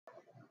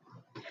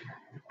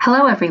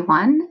Hello,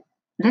 everyone.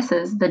 This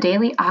is the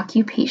Daily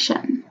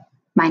Occupation.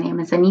 My name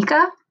is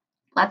Anika.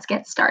 Let's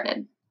get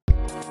started.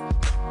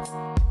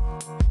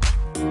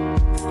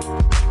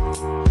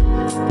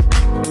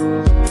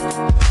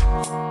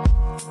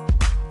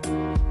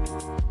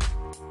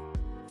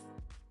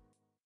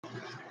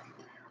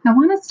 I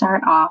want to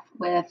start off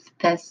with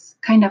this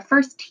kind of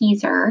first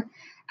teaser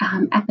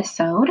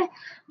episode,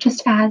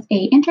 just as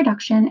an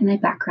introduction and a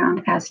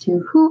background as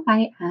to who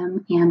I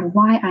am and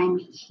why I'm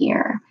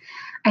here.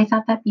 I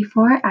thought that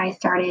before I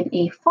started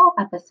a full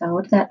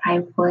episode that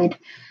I would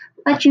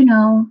let you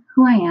know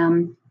who I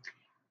am,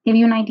 give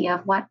you an idea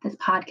of what this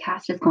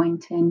podcast is going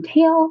to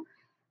entail,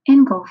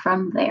 and go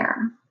from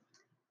there.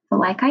 So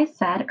like I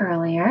said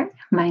earlier,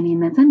 my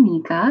name is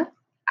Anika.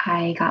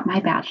 I got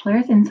my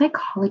bachelor's in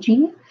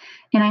psychology,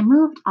 and I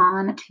moved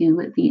on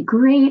to the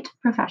great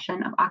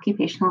profession of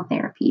occupational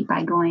therapy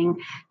by going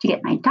to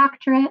get my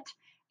doctorate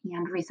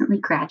and recently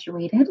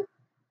graduated.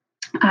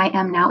 I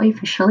am now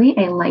officially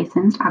a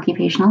licensed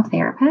occupational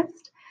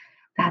therapist.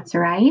 That's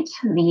right,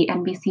 the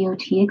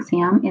nbsp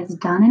exam is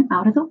done and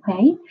out of the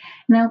way,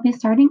 and I'll be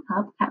starting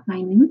up at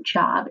my new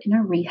job in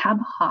a rehab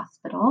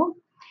hospital.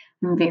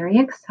 I'm very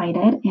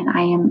excited, and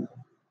I am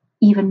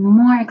even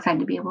more excited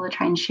to be able to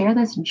try and share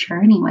this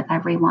journey with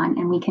everyone,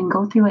 and we can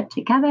go through it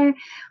together,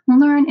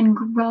 learn and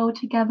grow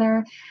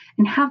together,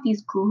 and have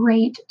these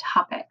great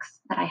topics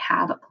that I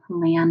have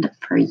planned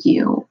for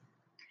you.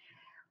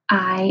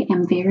 I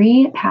am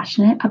very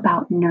passionate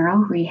about neuro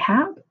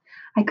rehab.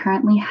 I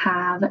currently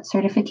have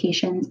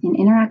certifications in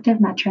interactive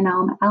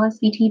metronome,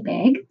 LSVT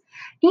big,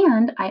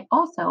 and I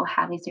also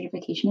have a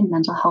certification in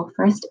mental health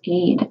first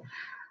aid.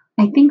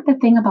 I think the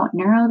thing about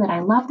neuro that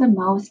I love the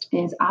most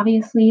is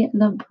obviously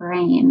the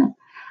brain.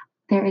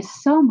 There is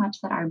so much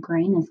that our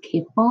brain is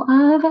capable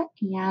of,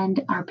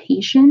 and our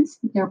patients,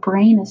 their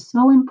brain is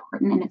so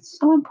important, and it's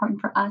so important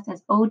for us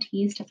as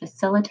OTs to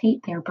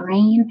facilitate their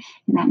brain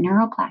and that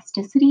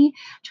neuroplasticity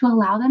to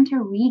allow them to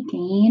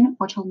regain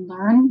or to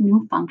learn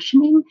new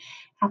functioning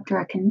after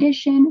a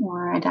condition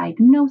or a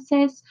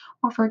diagnosis,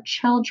 or for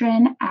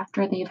children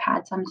after they've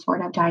had some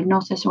sort of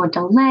diagnosis or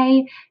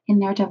delay in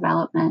their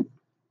development.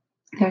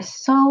 There's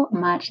so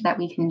much that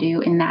we can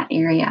do in that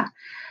area.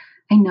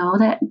 I know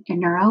that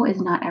neuro is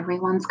not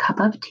everyone's cup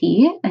of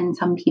tea, and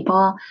some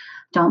people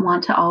don't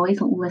want to always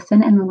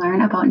listen and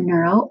learn about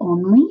neuro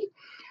only.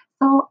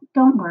 So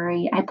don't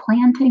worry, I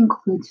plan to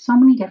include so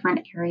many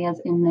different areas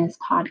in this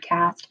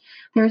podcast.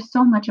 There's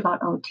so much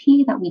about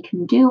OT that we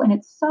can do, and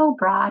it's so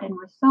broad, and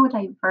we're so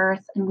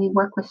diverse, and we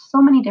work with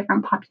so many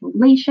different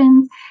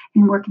populations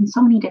and work in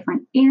so many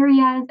different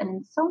areas and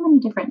in so many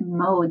different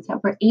modes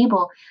that we're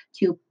able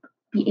to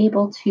be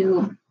able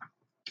to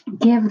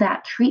give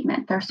that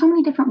treatment. There are so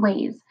many different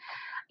ways,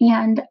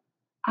 and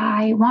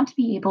I want to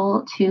be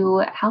able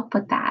to help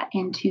with that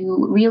and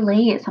to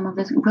relay some of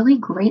this really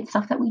great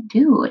stuff that we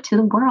do to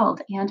the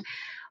world. And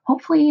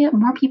hopefully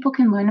more people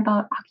can learn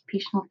about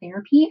occupational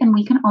therapy, and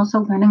we can also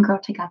learn and grow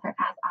together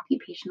as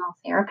occupational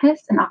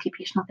therapists and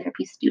occupational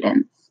therapy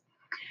students.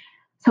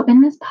 So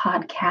in this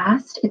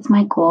podcast, it's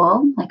my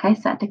goal, like I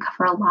said, to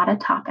cover a lot of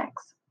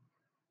topics.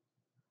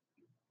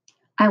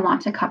 I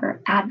want to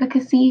cover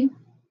advocacy.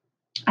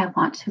 I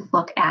want to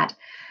look at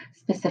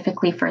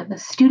specifically for the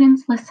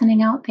students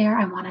listening out there.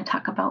 I want to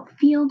talk about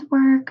field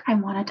work. I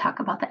want to talk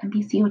about the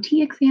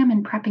nbsp exam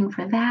and prepping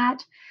for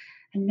that,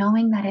 and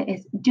knowing that it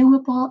is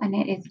doable and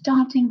it is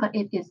daunting, but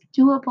it is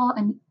doable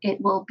and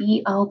it will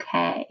be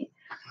okay.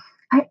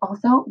 I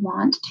also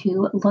want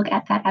to look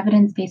at that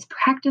evidence-based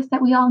practice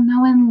that we all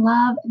know and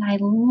love, and I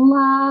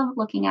love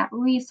looking at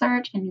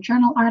research and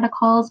journal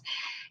articles.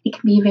 It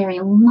can be very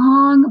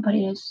long, but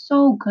it is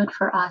so good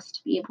for us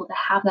to be able to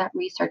have that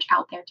research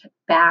out there to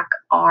back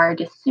our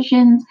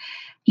decisions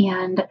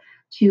and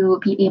to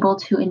be able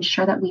to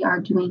ensure that we are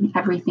doing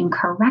everything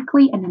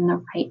correctly and in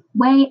the right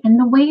way, and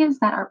the ways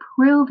that are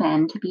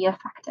proven to be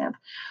effective.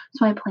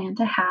 So I plan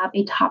to have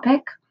a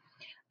topic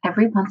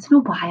every once in a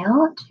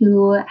while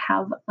to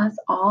have us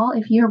all,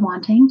 if you're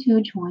wanting to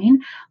join,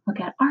 look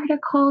at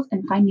articles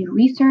and find new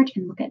research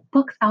and look at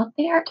books out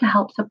there to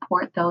help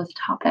support those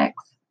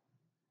topics.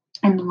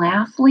 And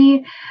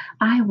lastly,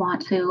 I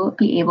want to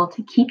be able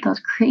to keep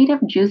those creative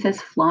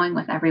juices flowing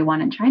with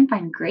everyone and try and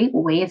find great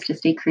ways to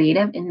stay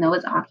creative in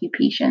those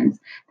occupations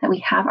that we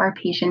have our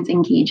patients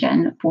engage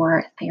in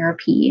for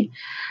therapy.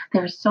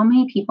 There's so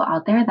many people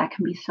out there that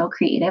can be so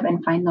creative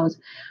and find those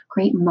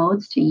great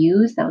modes to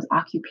use those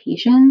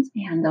occupations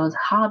and those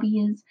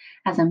hobbies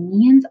as a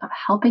means of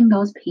helping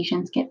those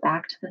patients get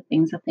back to the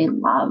things that they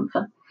love.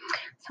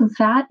 So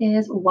that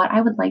is what I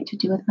would like to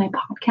do with my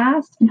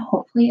podcast, and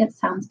hopefully it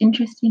sounds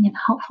interesting and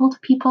helpful to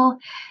people.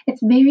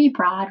 It's very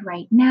broad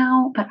right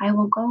now, but I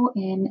will go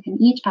in, and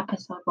each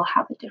episode will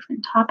have a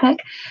different topic,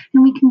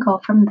 and we can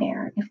go from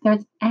there. If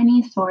there's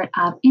any sort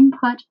of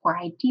input or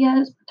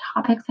ideas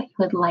or topics that you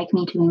would like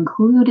me to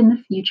include in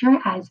the future,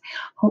 as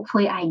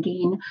hopefully I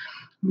gain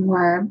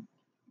more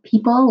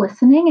people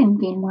listening and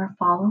gain more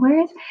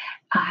followers,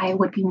 I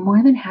would be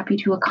more than happy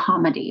to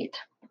accommodate.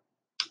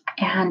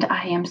 And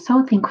I am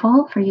so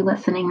thankful for you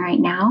listening right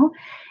now.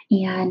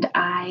 And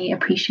I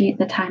appreciate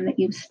the time that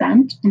you've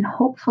spent. And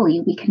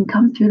hopefully, we can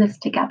come through this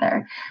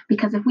together.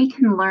 Because if we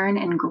can learn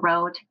and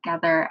grow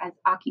together as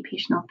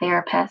occupational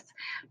therapists,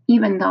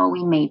 even though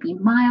we may be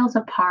miles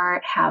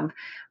apart, have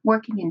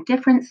working in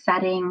different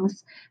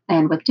settings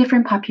and with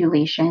different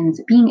populations,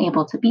 being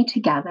able to be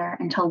together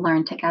and to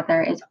learn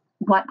together is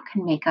what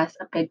can make us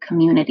a big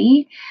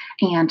community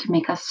and to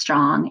make us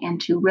strong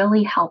and to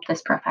really help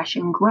this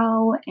profession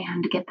grow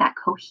and get that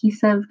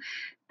cohesive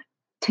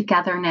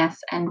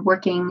togetherness and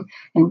working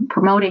and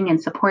promoting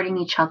and supporting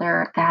each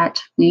other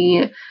that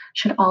we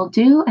should all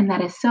do. And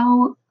that is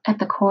so at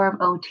the core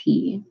of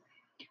OT.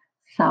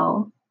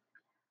 So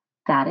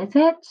that is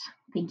it.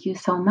 Thank you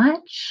so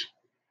much.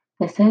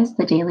 This is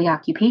The Daily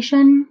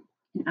Occupation,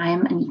 and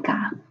I'm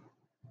Anika.